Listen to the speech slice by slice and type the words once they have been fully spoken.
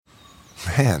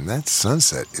Man, that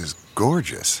sunset is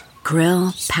gorgeous.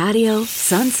 Grill, patio,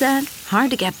 sunset.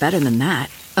 Hard to get better than that.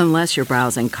 Unless you're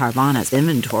browsing Carvana's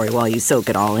inventory while you soak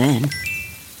it all in.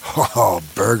 Oh,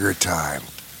 burger time.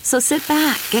 So sit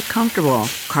back, get comfortable.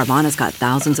 Carvana's got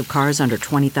thousands of cars under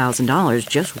 $20,000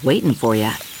 just waiting for you.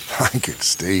 I could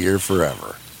stay here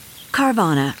forever.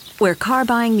 Carvana, where car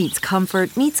buying meets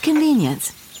comfort meets convenience.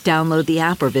 Download the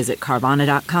app or visit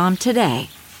Carvana.com today.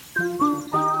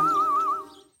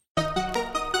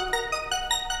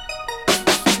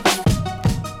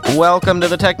 Welcome to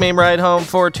the Tech Meme Ride Home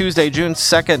for Tuesday, June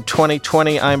 2nd,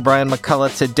 2020. I'm Brian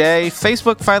McCullough. Today,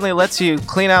 Facebook finally lets you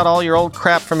clean out all your old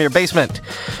crap from your basement,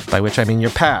 by which I mean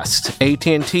your past.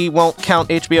 AT&T won't count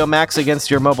HBO Max against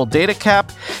your mobile data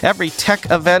cap. Every tech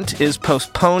event is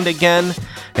postponed again.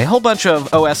 A whole bunch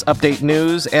of OS update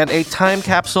news, and a time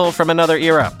capsule from another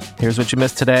era. Here's what you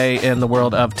missed today in the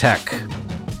world of tech.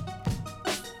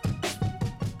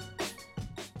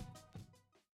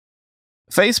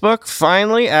 Facebook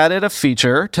finally added a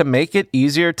feature to make it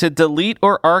easier to delete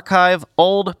or archive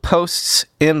old posts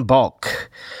in bulk.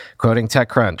 Quoting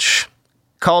TechCrunch.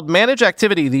 Called Manage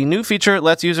Activity, the new feature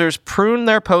lets users prune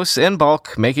their posts in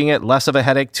bulk, making it less of a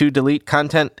headache to delete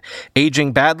content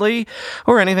aging badly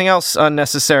or anything else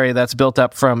unnecessary that's built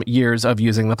up from years of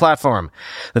using the platform.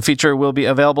 The feature will be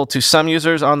available to some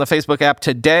users on the Facebook app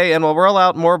today and will roll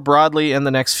out more broadly in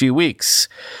the next few weeks.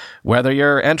 Whether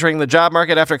you're entering the job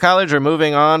market after college or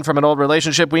moving on from an old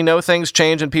relationship, we know things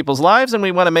change in people's lives, and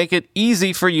we want to make it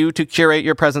easy for you to curate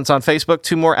your presence on Facebook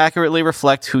to more accurately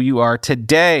reflect who you are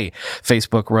today,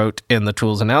 Facebook wrote in the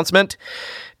tool's announcement.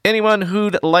 Anyone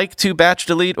who'd like to batch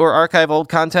delete or archive old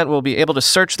content will be able to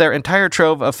search their entire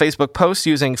trove of Facebook posts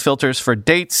using filters for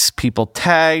dates, people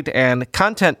tagged, and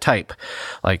content type,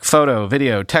 like photo,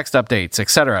 video, text updates,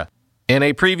 etc. In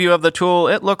a preview of the tool,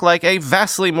 it looked like a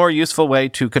vastly more useful way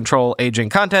to control aging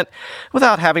content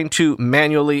without having to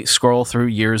manually scroll through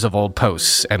years of old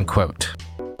posts, end quote.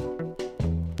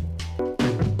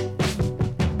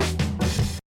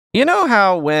 You know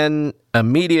how when a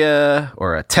media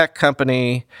or a tech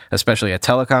company, especially a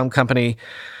telecom company,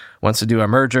 wants to do a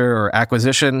merger or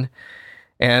acquisition,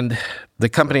 and the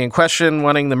company in question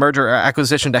wanting the merger or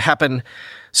acquisition to happen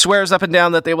swears up and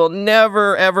down that they will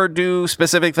never, ever do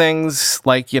specific things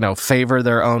like, favor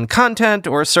their own content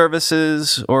or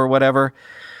services or whatever?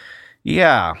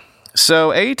 Yeah.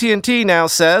 So AT&T now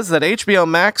says that HBO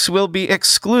Max will be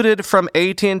excluded from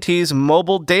AT&T's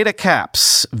mobile data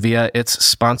caps via its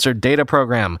sponsored data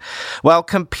program, while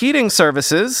competing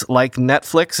services like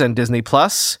Netflix and Disney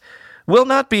Plus will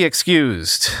not be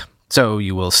excused. So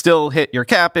you will still hit your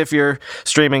cap if you're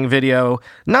streaming video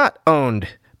not owned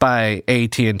by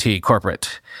AT&T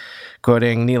corporate.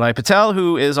 Quoting Nilay Patel,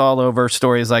 who is all over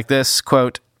stories like this,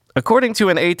 quote, according to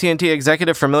an AT&T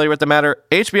executive familiar with the matter,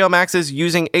 HBO Max is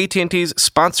using AT&T's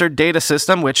sponsored data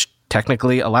system, which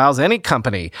technically allows any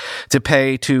company to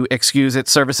pay to excuse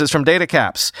its services from data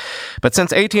caps. But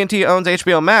since AT&T owns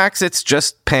HBO Max, it's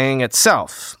just paying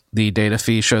itself. The data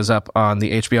fee shows up on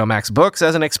the HBO Max books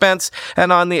as an expense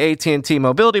and on the AT&T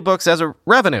mobility books as a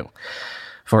revenue.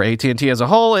 For AT&T as a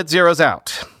whole, it zeroes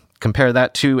out. Compare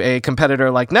that to a competitor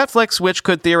like Netflix, which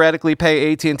could theoretically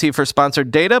pay AT&T for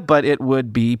sponsored data, but it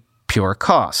would be pure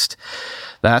cost.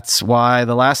 That's why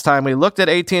the last time we looked at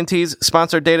AT&T's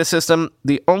sponsored data system,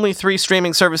 the only 3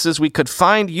 streaming services we could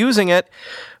find using it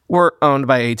were owned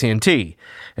by AT&T.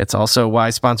 It's also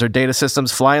why sponsored data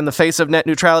systems fly in the face of net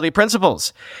neutrality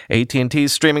principles.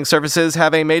 AT&T's streaming services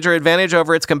have a major advantage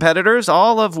over its competitors,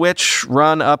 all of which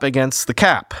run up against the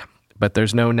cap. But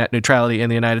there's no net neutrality in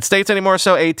the United States anymore,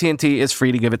 so AT&T is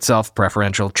free to give itself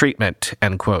preferential treatment,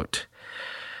 end quote.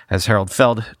 As Harold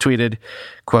Feld tweeted,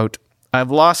 quote, I've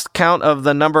lost count of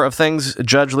the number of things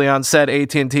Judge Leon said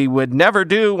AT&T would never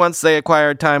do once they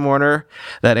acquired Time Warner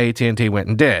that AT&T went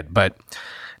and did, but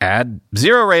add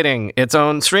 0 rating its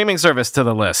own streaming service to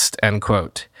the list, end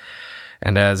quote.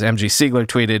 And as MG Siegler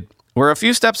tweeted, we're a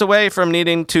few steps away from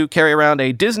needing to carry around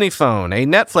a Disney phone, a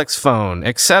Netflix phone,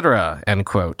 etc., end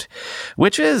quote.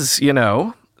 Which is,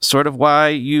 sort of why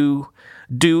you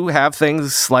do have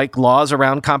things like laws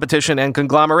around competition and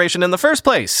conglomeration in the first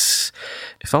place.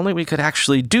 If only we could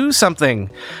actually do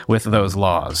something with those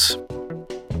laws.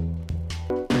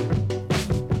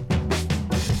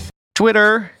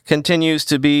 Twitter continues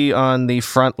to be on the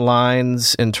front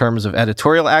lines in terms of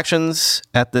editorial actions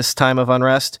at this time of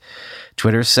unrest.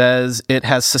 Twitter says it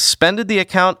has suspended the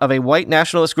account of a white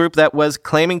nationalist group that was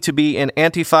claiming to be an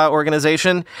Antifa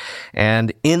organization,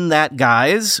 and in that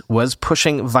guise was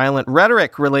pushing violent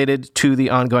rhetoric related to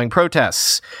the ongoing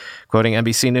protests. Quoting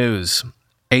NBC News,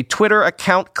 A Twitter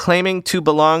account claiming to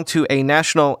belong to a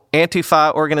national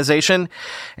Antifa organization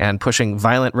and pushing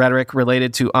violent rhetoric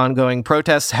related to ongoing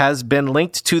protests has been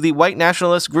linked to the white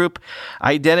nationalist group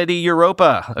Identity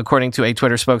Europa, according to a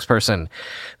Twitter spokesperson.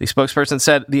 The spokesperson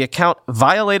said the account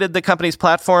violated the company's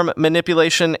platform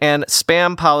manipulation and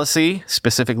spam policy,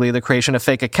 specifically the creation of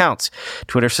fake accounts.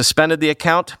 Twitter suspended the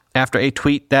account after a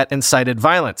tweet that incited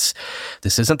violence.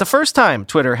 This isn't the first time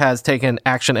Twitter has taken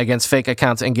action against fake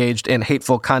accounts engaged in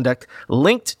hateful conduct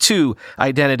linked to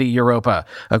Identity Europa,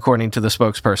 according to the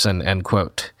spokesperson, end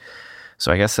quote.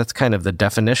 So I guess that's kind of the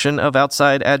definition of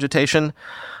outside agitation.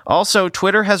 Also,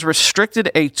 Twitter has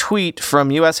restricted a tweet from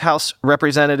U.S. House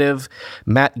Representative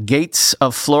Matt Gaetz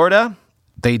of Florida.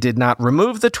 They did not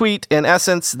remove the tweet. In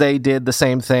essence, they did the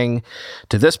same thing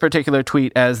to this particular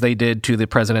tweet as they did to the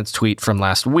president's tweet from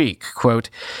last week.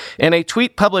 Quote, in a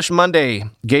tweet published Monday,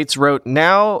 Gaetz wrote,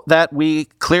 now that we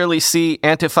clearly see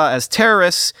Antifa as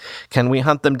terrorists, can we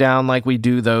hunt them down like we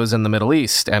do those in the Middle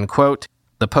East? End quote.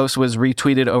 The post was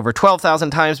retweeted over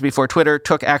 12,000 times before Twitter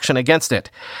took action against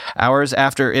it. Hours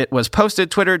after it was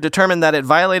posted, Twitter determined that it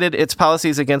violated its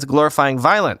policies against glorifying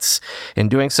violence. In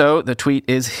doing so, the tweet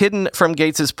is hidden from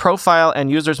Gaetz's profile and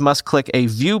users must click a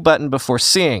view button before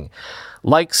seeing.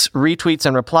 Likes, retweets,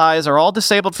 and replies are all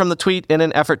disabled from the tweet in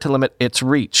an effort to limit its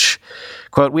reach.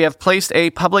 Quote, we have placed a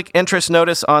public interest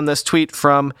notice on this tweet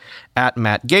from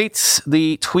 @Matt Gaetz.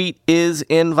 The tweet is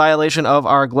in violation of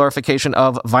our glorification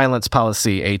of violence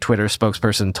policy, a Twitter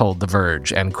spokesperson told The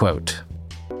Verge, end quote.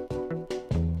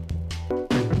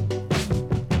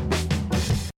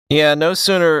 Yeah, no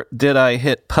sooner did I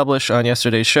hit publish on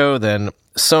yesterday's show than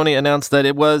Sony announced that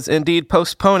it was indeed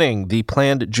postponing the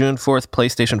planned June 4th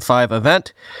PlayStation 5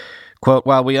 event. Quote,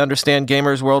 while we understand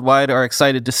gamers worldwide are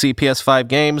excited to see PS5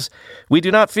 games, we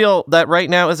do not feel that right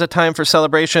now is a time for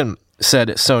celebration, said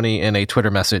Sony in a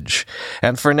Twitter message.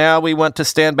 And for now, we want to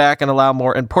stand back and allow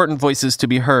more important voices to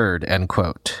be heard, end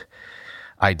quote.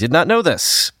 I did not know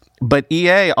this. But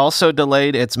EA also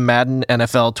delayed its Madden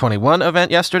NFL 21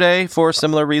 event yesterday for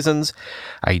similar reasons.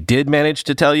 I did manage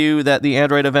to tell you that the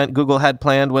Android event Google had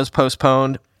planned was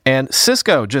postponed. And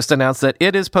Cisco just announced that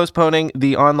it is postponing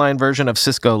the online version of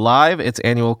Cisco Live, its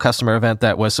annual customer event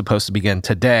that was supposed to begin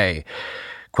today.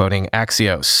 Quoting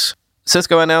Axios.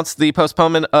 Cisco announced the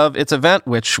postponement of its event,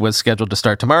 which was scheduled to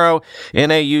start tomorrow,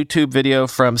 in a YouTube video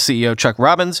from CEO Chuck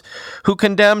Robbins, who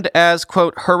condemned as,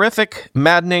 quote, horrific,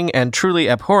 maddening, and truly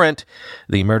abhorrent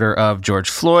the murder of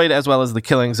George Floyd, as well as the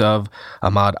killings of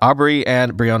Ahmaud Arbery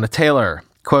and Breonna Taylor.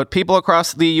 Quote, people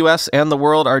across the U.S. and the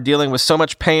world are dealing with so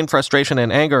much pain, frustration,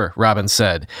 and anger, Robbins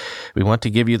said. We want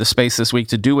to give you the space this week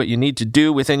to do what you need to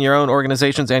do within your own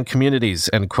organizations and communities,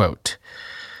 end quote.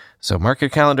 So mark your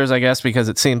calendars, I guess, because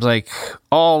it seems like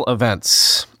all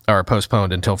events are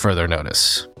postponed until further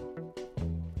notice.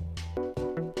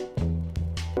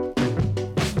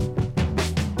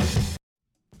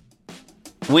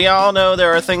 We all know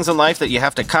there are things in life that you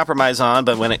have to compromise on,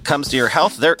 but when it comes to your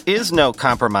health, there is no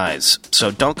compromise. So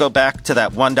don't go back to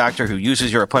that one doctor who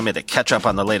uses your appointment to catch up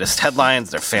on the latest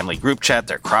headlines, their family group chat,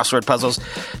 their crossword puzzles,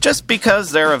 just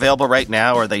because they're available right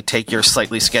now or they take your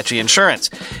slightly sketchy insurance.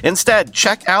 Instead,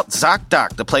 check out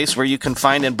ZocDoc, the place where you can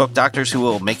find and book doctors who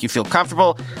will make you feel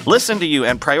comfortable, listen to you,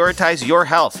 and prioritize your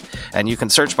health. And you can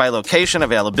search by location,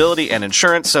 availability, and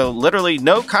insurance, so literally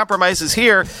no compromises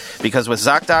here, because with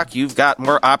ZocDoc, you've got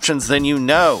more options than you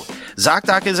know.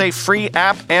 ZocDoc is a free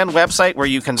app and website where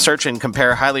you can search and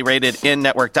compare highly rated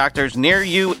in-network doctors near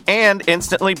you and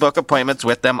instantly book appointments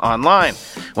with them online.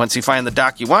 Once you find the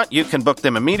doc you want, you can book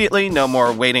them immediately, no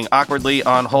more waiting awkwardly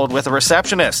on hold with a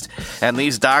receptionist. And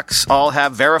these docs all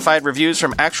have verified reviews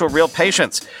from actual real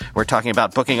patients. We're talking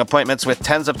about booking appointments with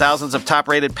tens of thousands of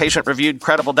top-rated, patient-reviewed,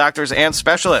 credible doctors and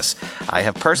specialists. I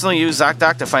have personally used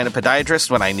ZocDoc to find a podiatrist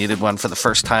when I needed one for the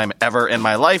first time ever in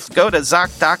my life. Go to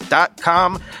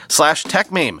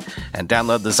ZocDoc.com/TechMeme and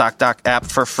download the ZocDoc app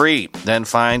for free. Then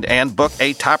find and book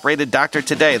a top-rated doctor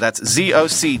today. That's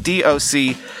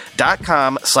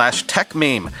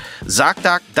ZocDoc.com/TechMeme.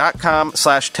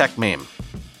 ZocDoc.com/TechMeme.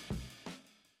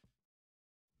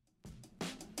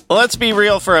 Let's be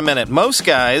real for a minute. Most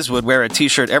guys would wear a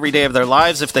t-shirt every day of their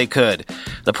lives if they could.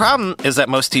 The problem is that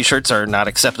most t-shirts are not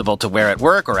acceptable to wear at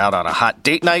work or out on a hot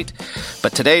date night.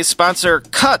 But today's sponsor,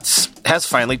 Cuts, has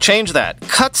finally changed that.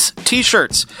 Cuts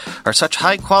t-shirts are such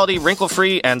high-quality,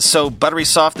 wrinkle-free, and so buttery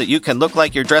soft that you can look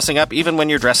like you're dressing up even when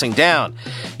you're dressing down.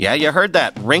 Yeah, you heard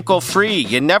that. Wrinkle-free.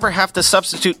 You never have to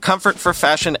substitute comfort for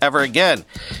fashion ever again.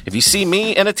 If you see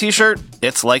me in a t-shirt,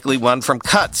 it's likely one from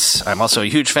Cuts. I'm also a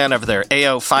huge fan of their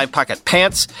AO 5-pocket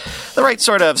pants. The right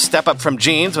sort of step up from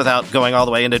jeans without going all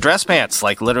the way into dress pants,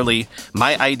 like literally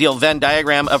my ideal Venn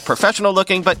diagram of professional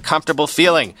looking but comfortable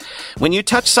feeling. When you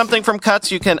touch something from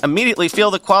Cuts, you can immediately feel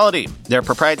the quality. Their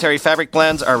proprietary fabric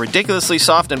blends are ridiculously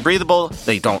soft and breathable,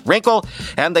 they don't wrinkle,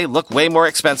 and they look way more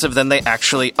expensive than they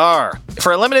actually are.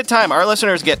 For a limited time, our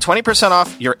listeners get 20%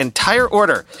 off your entire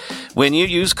order when you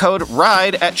use code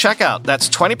RIDE at checkout. That's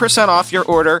 20% off your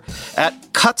order at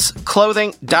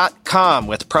cutsclothing.com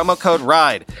with promo code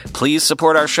RIDE. Please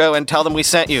support our show and tell them we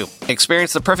sent you.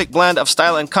 Experience the perfect blend of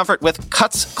style and comfort with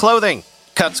Cuts Clothing.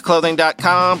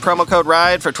 Cutsclothing.com, promo code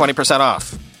RIDE for 20%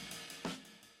 off.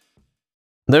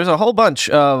 There's a whole bunch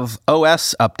of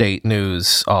OS update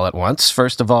news all at once.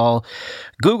 First of all,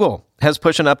 Google has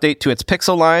pushed an update to its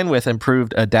Pixel line with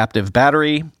improved adaptive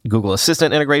battery, Google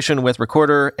Assistant integration with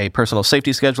Recorder, a personal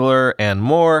safety scheduler, and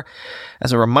more.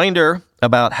 As a reminder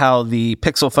about how the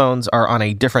Pixel phones are on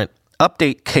a different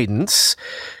update cadence,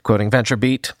 quoting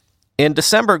VentureBeat, in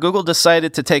December, Google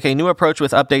decided to take a new approach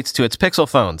with updates to its Pixel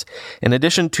phones. In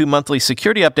addition to monthly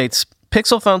security updates,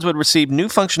 Pixel phones would receive new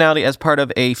functionality as part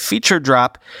of a feature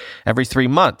drop every 3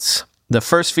 months. The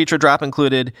first feature drop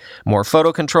included more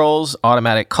photo controls,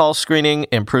 automatic call screening,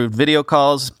 improved video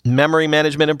calls, memory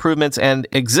management improvements, and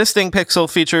existing Pixel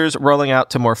features rolling out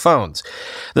to more phones.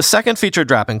 The second feature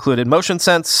drop included motion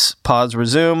sense, pause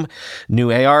resume,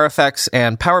 new AR effects,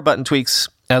 and power button tweaks,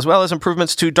 as well as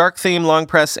improvements to dark theme, long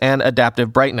press, and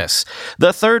adaptive brightness.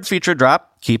 The third feature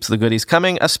drop keeps the goodies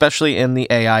coming, especially in the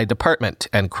AI department,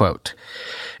 end quote.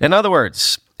 In other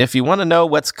words, if you want to know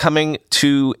what's coming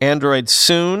to Android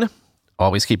soon,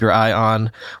 always keep your eye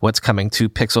on what's coming to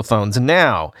Pixel phones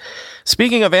now.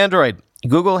 Speaking of Android,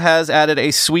 Google has added a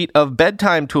suite of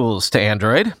bedtime tools to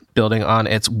Android, building on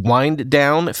its wind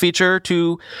down feature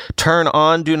to turn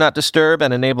on Do Not Disturb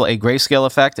and enable a grayscale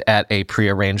effect at a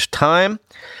prearranged time.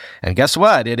 And guess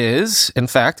what? It is, in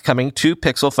fact, coming to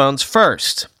Pixel phones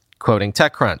first, quoting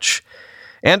TechCrunch.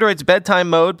 Android's bedtime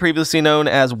mode, previously known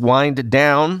as Wind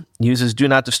Down, uses Do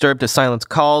Not Disturb to silence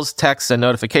calls, texts, and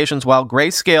notifications, while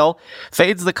Grayscale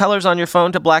fades the colors on your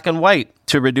phone to black and white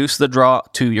to reduce the draw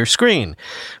to your screen.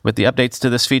 With the updates to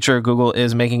this feature, Google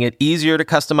is making it easier to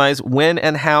customize when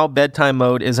and how bedtime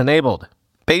mode is enabled.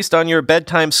 Based on your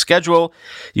bedtime schedule,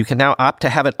 you can now opt to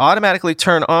have it automatically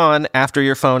turn on after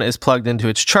your phone is plugged into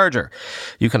its charger.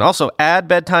 You can also add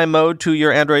bedtime mode to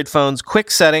your Android phone's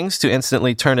quick settings to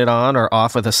instantly turn it on or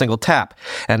off with a single tap.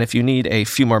 And if you need a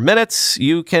few more minutes,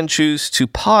 you can choose to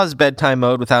pause bedtime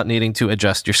mode without needing to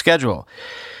adjust your schedule.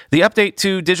 The update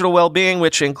to Digital Wellbeing,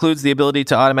 which includes the ability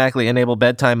to automatically enable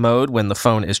bedtime mode when the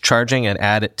phone is charging and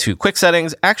add it to quick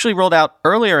settings, actually rolled out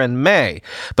earlier in May,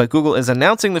 but Google is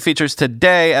announcing the features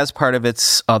today as part of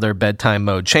its other bedtime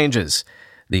mode changes.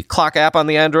 The Clock app on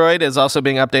the Android is also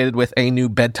being updated with a new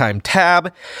bedtime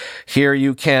tab. Here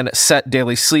you can set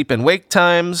daily sleep and wake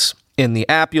times. In the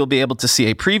app, you'll be able to see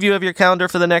a preview of your calendar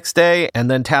for the next day and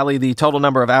then tally the total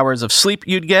number of hours of sleep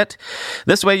you'd get.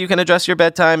 This way, you can adjust your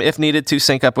bedtime if needed to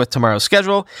sync up with tomorrow's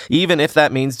schedule, even if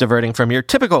that means diverting from your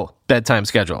typical bedtime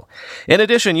schedule. In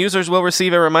addition, users will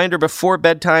receive a reminder before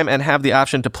bedtime and have the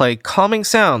option to play calming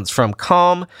sounds from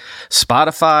Calm,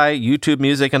 Spotify, YouTube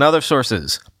Music, and other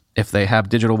sources. If they have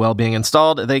Digital Wellbeing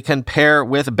installed, they can pair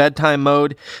with bedtime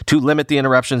mode to limit the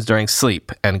interruptions during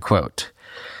sleep, end quote.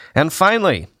 And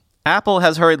finally, Apple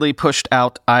has hurriedly pushed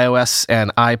out iOS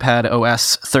and iPad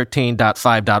OS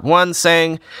 13.5.1,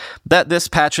 saying that this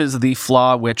patches the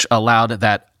flaw which allowed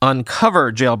that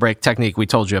uncover jailbreak technique we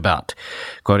told you about,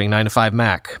 quoting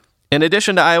 9to5Mac. In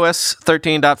addition to iOS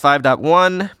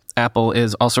 13.5.1, Apple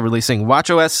is also releasing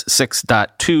watchOS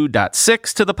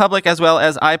 6.2.6 to the public, as well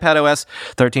as iPadOS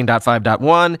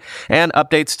 13.5.1 and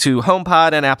updates to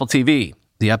HomePod and Apple TV.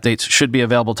 The updates should be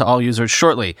available to all users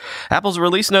shortly. Apple's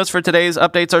release notes for today's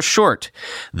updates are short.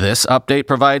 This update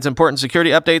provides important security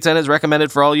updates and is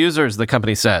recommended for all users, the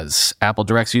company says. Apple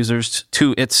directs users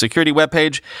to its security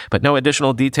webpage, but no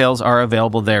additional details are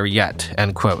available there yet,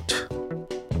 end quote.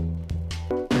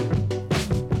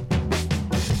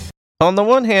 On the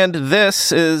one hand,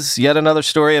 this is yet another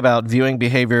story about viewing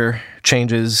behavior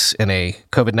changes in a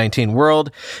COVID-19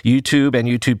 world. YouTube and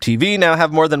YouTube TV now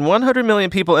have more than 100 million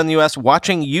people in the U.S.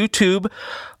 watching YouTube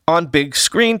on big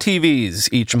screen TVs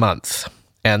each month.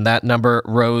 And that number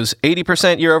rose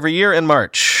 80% year over year in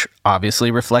March,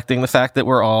 obviously reflecting the fact that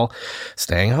we're all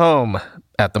staying home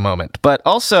at the moment. But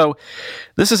also,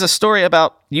 this is a story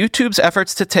about YouTube's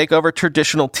efforts to take over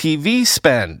traditional TV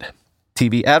spend.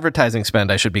 TV advertising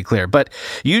spend, I should be clear. But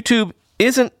YouTube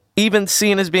isn't even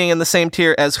seen as being in the same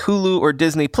tier as Hulu or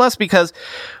Disney Plus because,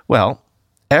 well,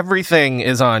 everything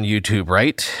is on YouTube,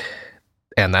 right?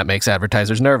 And that makes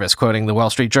advertisers nervous, quoting the Wall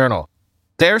Street Journal.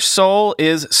 Their soul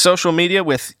is social media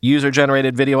with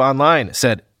user-generated video online,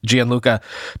 said Gianluca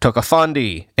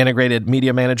Toccafondì, integrated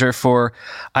media manager for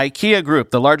IKEA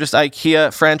Group, the largest IKEA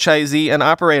franchisee and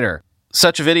operator.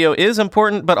 Such video is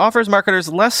important, but offers marketers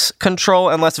less control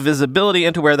and less visibility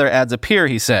into where their ads appear,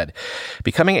 he said.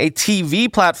 Becoming a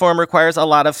TV platform requires a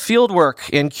lot of field work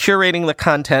in curating the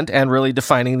content and really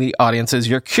defining the audiences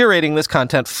you're curating this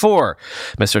content for,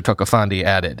 Mr. Toccafondì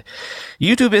added.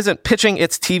 YouTube isn't pitching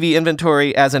its TV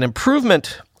inventory as an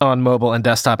improvement on mobile and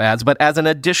desktop ads, but as an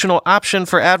additional option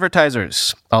for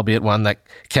advertisers, albeit one that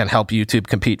can help YouTube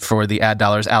compete for the ad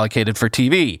dollars allocated for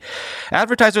TV.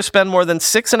 Advertisers spend more than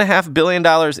 $6.5 billion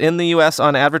in the U.S.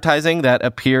 on advertising that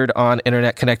appeared on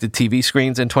internet-connected TV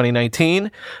screens in 2019,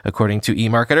 according to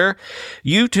eMarketer.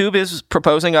 YouTube is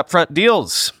proposing upfront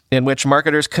deals in which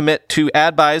marketers commit to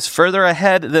ad buys further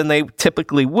ahead than they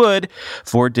typically would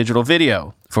for digital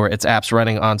video, for its apps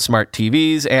running on smart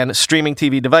TVs and streaming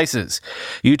TV devices.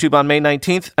 YouTube on May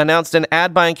 19th announced an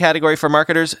ad buying category for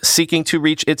marketers seeking to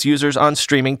reach its users on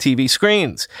streaming TV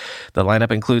screens. The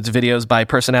lineup includes videos by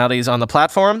personalities on the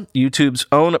platform, YouTube's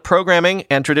own programming,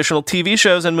 and traditional TV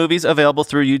shows and movies available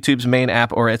through YouTube's main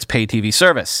app or its pay TV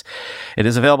service. It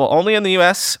is available only in the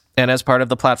U.S., and as part of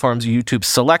the platform's YouTube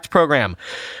Select program,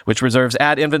 which reserves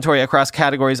ad inventory across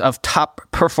categories of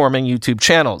top-performing YouTube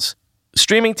channels.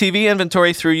 Streaming TV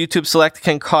inventory through YouTube Select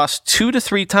can cost 2 to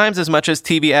 3 times as much as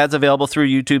TV ads available through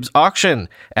YouTube's auction,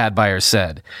 ad buyers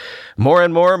said. More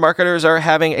and more marketers are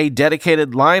having a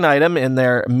dedicated line item in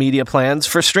their media plans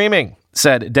for streaming,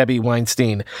 said Debbie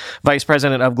Weinstein, Vice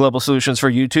President of Global Solutions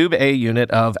for YouTube, a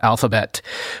unit of Alphabet.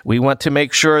 We want to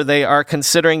make sure they are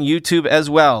considering YouTube as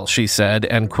well, she said,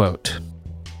 end quote.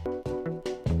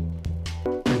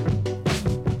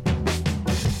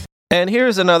 And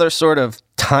here's another sort of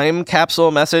time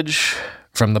capsule message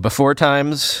from the before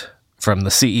times, from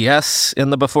the CES in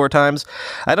the before times.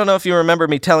 I don't know if you remember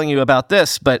me telling you about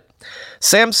this, but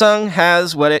Samsung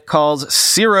has what it calls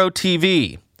Zero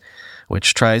TV,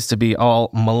 which tries to be all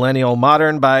millennial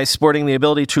modern by sporting the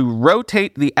ability to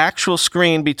rotate the actual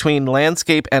screen between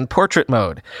landscape and portrait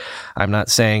mode. I'm not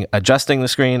saying adjusting the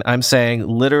screen, I'm saying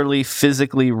literally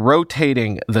physically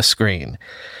rotating the screen,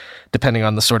 depending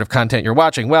on the sort of content you're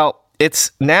watching. Well,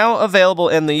 it's now available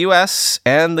in the US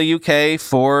and the UK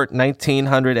for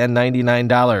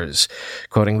 $1,999,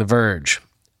 quoting The Verge.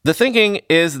 The thinking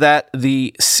is that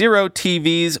the Zero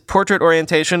TV's portrait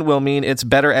orientation will mean it's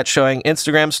better at showing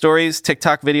Instagram stories,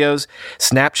 TikTok videos,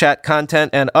 Snapchat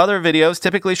content, and other videos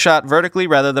typically shot vertically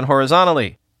rather than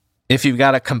horizontally. If you've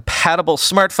got a compatible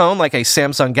smartphone like a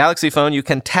Samsung Galaxy phone, you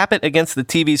can tap it against the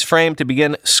TV's frame to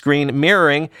begin screen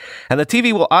mirroring, and the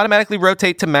TV will automatically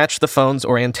rotate to match the phone's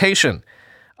orientation.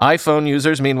 iPhone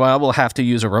users, meanwhile, will have to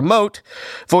use a remote,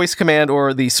 voice command,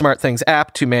 or the SmartThings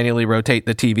app to manually rotate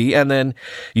the TV, and then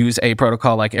use a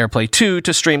protocol like AirPlay 2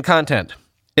 to stream content.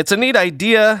 It's a neat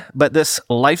idea, but this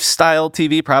lifestyle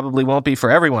TV probably won't be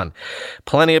for everyone.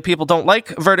 Plenty of people don't like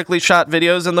vertically shot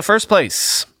videos in the first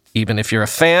place. Even if you're a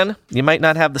fan, you might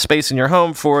not have the space in your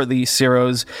home for the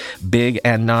Zero's big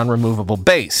and non-removable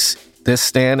base. This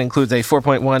stand includes a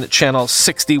 4.1 channel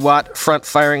 60-watt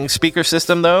front-firing speaker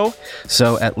system, though,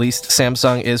 so at least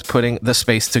Samsung is putting the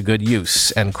space to good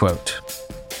use, end quote.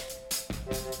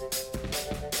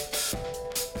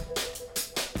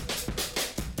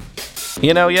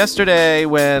 You know, yesterday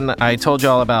when I told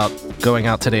y'all about going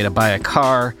out today to buy a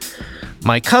car,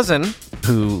 my cousin,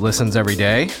 who listens every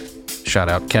day, shout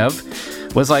out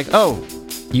Kev, was like, oh,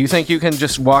 you think you can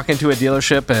just walk into a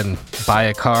dealership and buy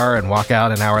a car and walk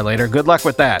out an hour later? Good luck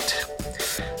with that.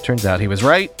 Turns out he was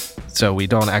right, so we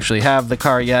don't actually have the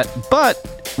car yet,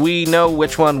 but we know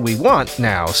which one we want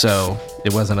now, so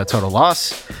it wasn't a total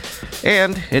loss,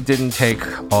 and it didn't take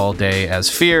all day as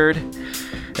feared.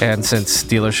 And since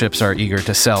dealerships are eager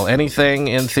to sell anything,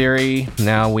 in theory,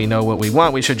 now we know what we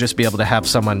want. We should just be able to have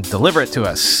someone deliver it to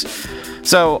us.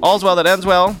 So, all's well that ends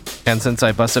well, and since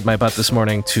I busted my butt this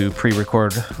morning to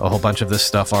pre-record a whole bunch of this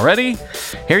stuff already,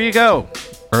 here you go.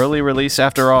 Early release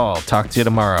after all. Talk to you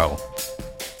tomorrow.